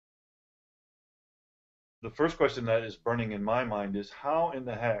the first question that is burning in my mind is how in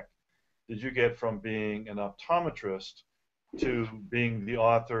the heck did you get from being an optometrist to being the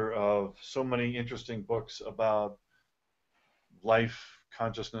author of so many interesting books about life,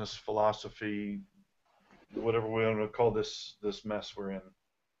 consciousness, philosophy, whatever we want to call this mess we're in?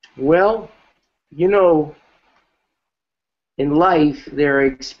 Well, you know, in life, there are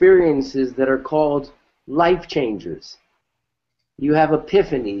experiences that are called life changers. You have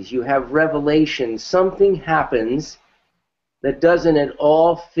epiphanies, you have revelations. Something happens that doesn't at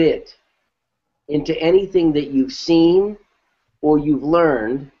all fit into anything that you've seen or you've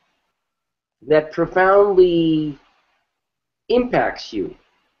learned that profoundly impacts you.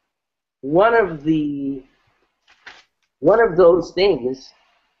 One of those things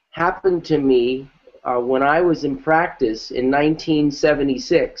happened to me when I was in practice in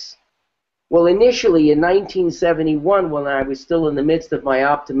 1976. Well, initially in 1971, when I was still in the midst of my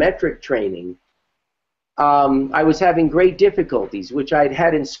optometric training, I was having great difficulties, which I'd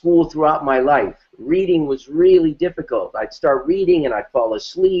had in school throughout my life. Reading was really difficult. I'd start reading and I'd fall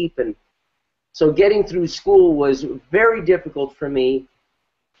asleep, and so getting through school was very difficult for me.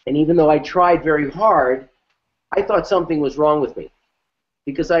 And even though I tried very hard, I thought something was wrong with me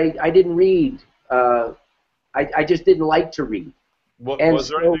because I didn't read. I just didn't like to read. Was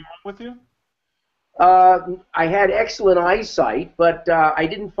there anything wrong with you? I had excellent eyesight, but I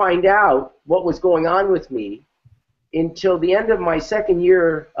didn't find out what was going on with me until the end of my second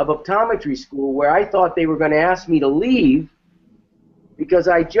year of optometry school, where I thought they were going to ask me to leave because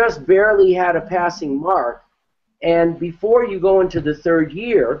I just barely had a passing mark. And before you go into the third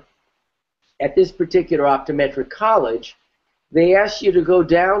year at this particular optometric college, they ask you to go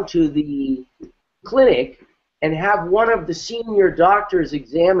down to the clinic and have one of the senior doctors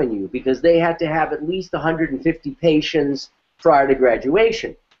examine you because they had to have at least 150 patients prior to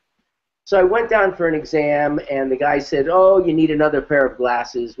graduation. So I went down for an exam, and the guy said, "Oh, you need another pair of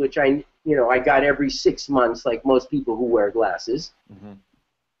glasses," which I got every 6 months, like most people who wear glasses. Mm-hmm.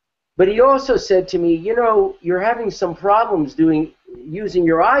 But he also said to me, "You're having some problems using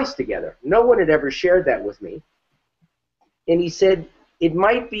your eyes together." No one had ever shared that with me. And he said, "It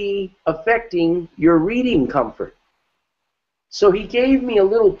might be affecting your reading comfort." So he gave me a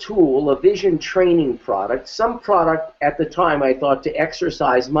little tool, a vision training product, some product at the time I thought to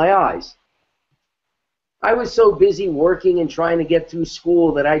exercise my eyes. I was so busy working and trying to get through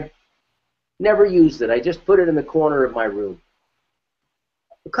school that I never used it. I just put it in the corner of my room.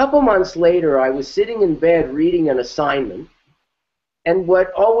 A couple months later, I was sitting in bed reading an assignment, and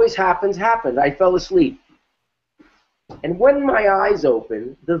what always happens happened. I fell asleep. And when my eyes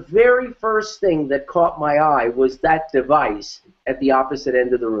opened, the very first thing that caught my eye was that device at the opposite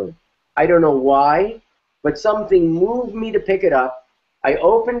end of the room. I don't know why, but something moved me to pick it up. I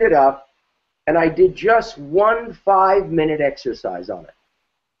opened it up, and I did just one 5-minute exercise on it.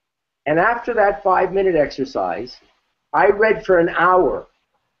 And after that 5-minute exercise, I read for an hour,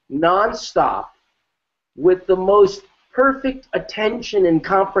 nonstop, with the most perfect attention and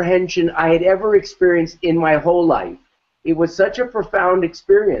comprehension I had ever experienced in my whole life. It was such a profound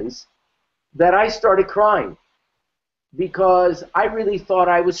experience that I started crying because I really thought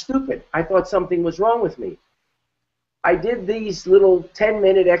I was stupid. I thought something was wrong with me. I did these little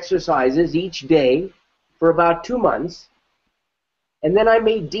 10-minute exercises each day for about 2 months, and then I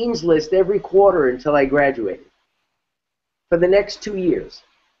made Dean's List every quarter until I graduated for the next 2 years.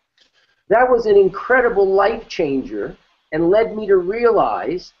 That was an incredible life changer and led me to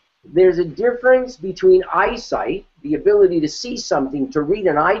realize there's a difference between eyesight, the ability to see something, to read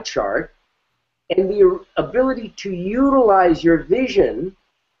an eye chart, and the ability to utilize your vision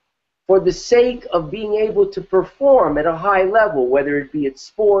for the sake of being able to perform at a high level, whether it be at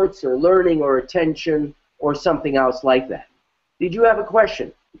sports or learning or attention or something else like that. Did you have a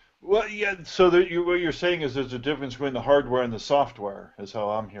question? Well, yeah, so what you're saying is there's a difference between the hardware and the software, is how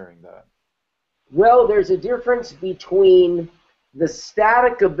I'm hearing that. Well, there's a difference between the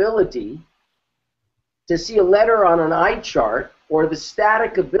static ability to see a letter on an eye chart or the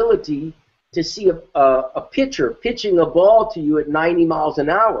static ability to see a pitcher pitching a ball to you at 90 miles an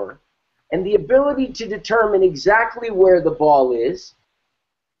hour, and the ability to determine exactly where the ball is,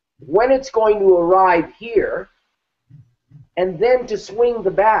 when it's going to arrive here, and then to swing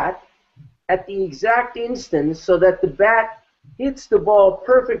the bat at the exact instant so that the bat hits the ball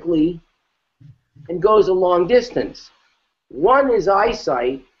perfectly and goes a long distance. One is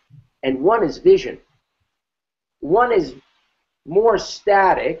eyesight and one is vision. One is more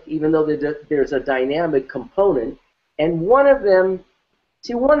static, even though there's a dynamic component, and one of them,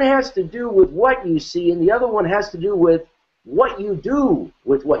 see, one has to do with what you see and the other one has to do with what you do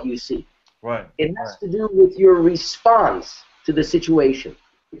with what you see. Right. It Right. has to do with your response to the situation.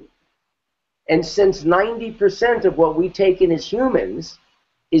 And since 90% of what we take in as humans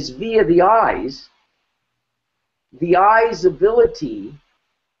is via the eye's ability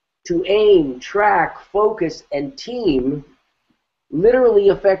to aim, track, focus, and team literally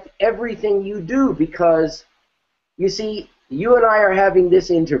affect everything you do, because, you see, you and I are having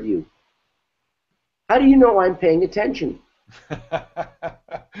this interview. How do you know I'm paying attention?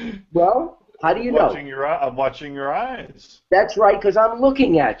 Well, how do you know? I'm watching your eyes. That's right, because I'm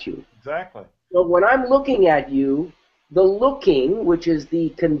looking at you. Exactly. So when I'm looking at you, the looking, which is the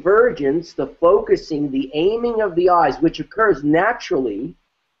convergence, the focusing, the aiming of the eyes, which occurs naturally,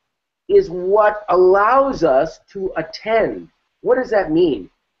 is what allows us to attend. What does that mean?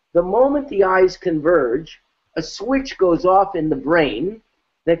 The moment the eyes converge, a switch goes off in the brain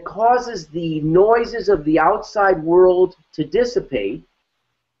that causes the noises of the outside world to dissipate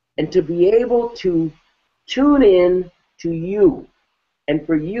and to be able to tune in to you, and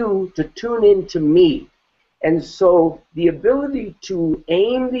for you to tune in to me. And so the ability to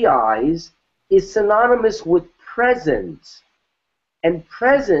aim the eyes is synonymous with presence. And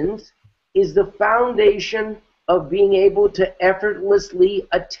presence is the foundation of being able to effortlessly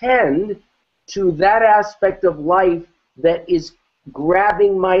attend to that aspect of life that is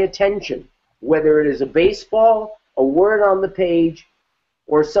grabbing my attention, whether it is a baseball, a word on the page,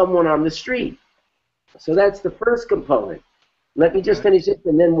 or someone on the street. So that's the first component. Let me just finish it,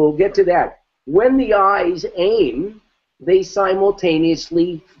 and then we'll get to that. When the eyes aim, they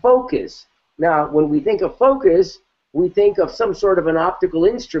simultaneously focus. Now, when we think of focus, we think of some sort of an optical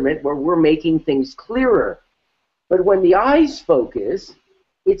instrument where we're making things clearer. But when the eyes focus,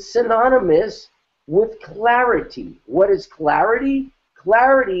 it's synonymous with clarity. What is clarity?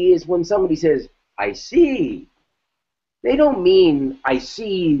 Clarity is when somebody says, I see. They don't mean I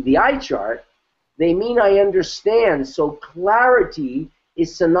see the eye chart. They mean I understand. So clarity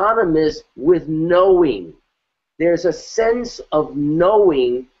is synonymous with knowing. There's a sense of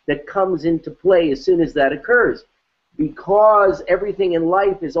knowing that comes into play as soon as that occurs. Because everything in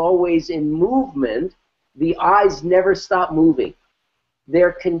life is always in movement, the eyes never stop moving.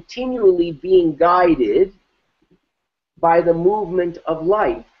 They're continually being guided by the movement of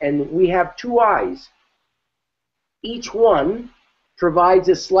life. And we have two eyes. Each one provides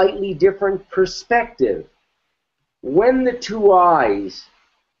a slightly different perspective. When the two eyes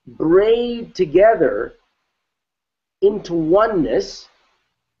braid together into oneness,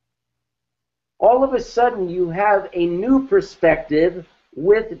 all of a sudden you have a new perspective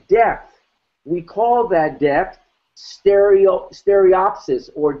with depth. We call that depth stereopsis,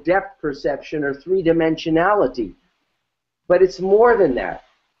 or depth perception, or three-dimensionality. But it's more than that.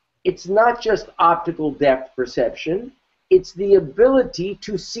 It's not just optical depth perception. It's the ability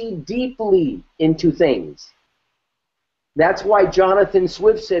to see deeply into things. That's why Jonathan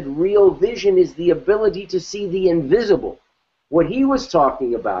Swift said real vision is the ability to see the invisible. What he was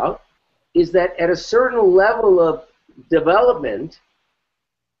talking about is that at a certain level of development,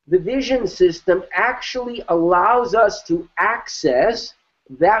 the vision system actually allows us to access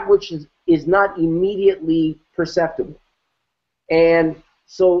that which is not immediately perceptible. And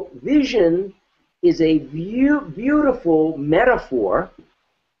so vision is a beautiful metaphor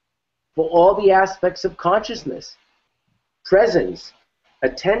for all the aspects of consciousness. Presence,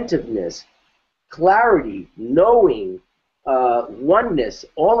 attentiveness, clarity, knowing, oneness,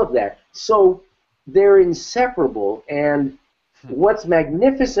 all of that. So they're inseparable, and what's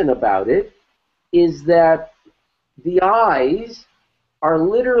magnificent about it is that the eyes are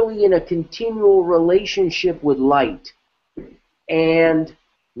literally in a continual relationship with light. And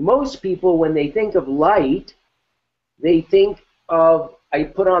most people, when they think of light, they think of, I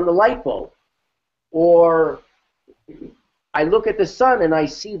put on the light bulb, or I look at the sun and I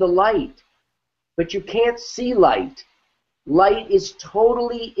see the light. But you can't see light. Light is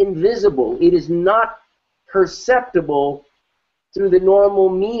totally invisible. It is not perceptible through the normal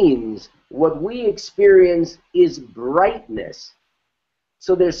means. What we experience is brightness.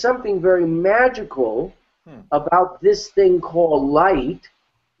 So there's something very magical about this thing called light,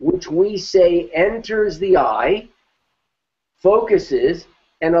 which we say enters the eye, focuses,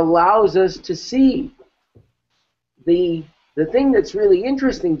 and allows us to see. The thing that's really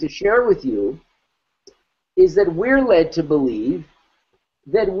interesting to share with you is that we're led to believe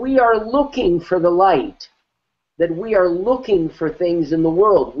that we are looking for the light, that we are looking for things in the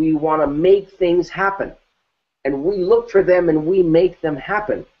world. We want to make things happen, and we look for them and we make them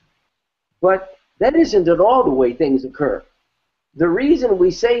happen. But that isn't at all the way things occur. The reason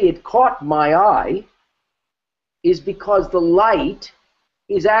we say it caught my eye is because the light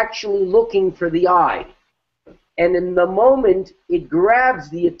is actually looking for the eye. And in the moment it grabs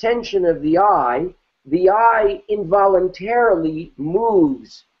the attention of the eye involuntarily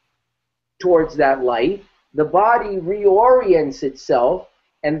moves towards that light. The body reorients itself,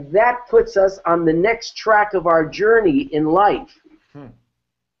 and that puts us on the next track of our journey in life.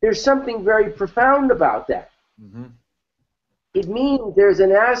 There's something very profound about that. Mm-hmm. It means there's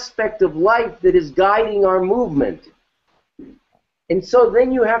an aspect of life that is guiding our movement. And so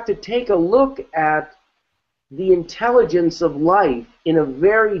then you have to take a look at the intelligence of life in a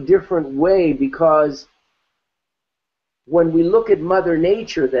very different way, because when we look at Mother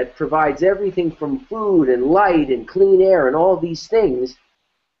Nature that provides everything from food and light and clean air and all these things,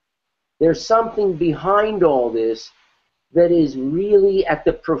 there's something behind all this that is really at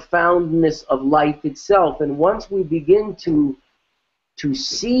the profoundness of life itself. And once we begin to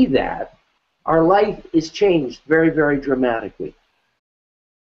see that, our life is changed very, very dramatically.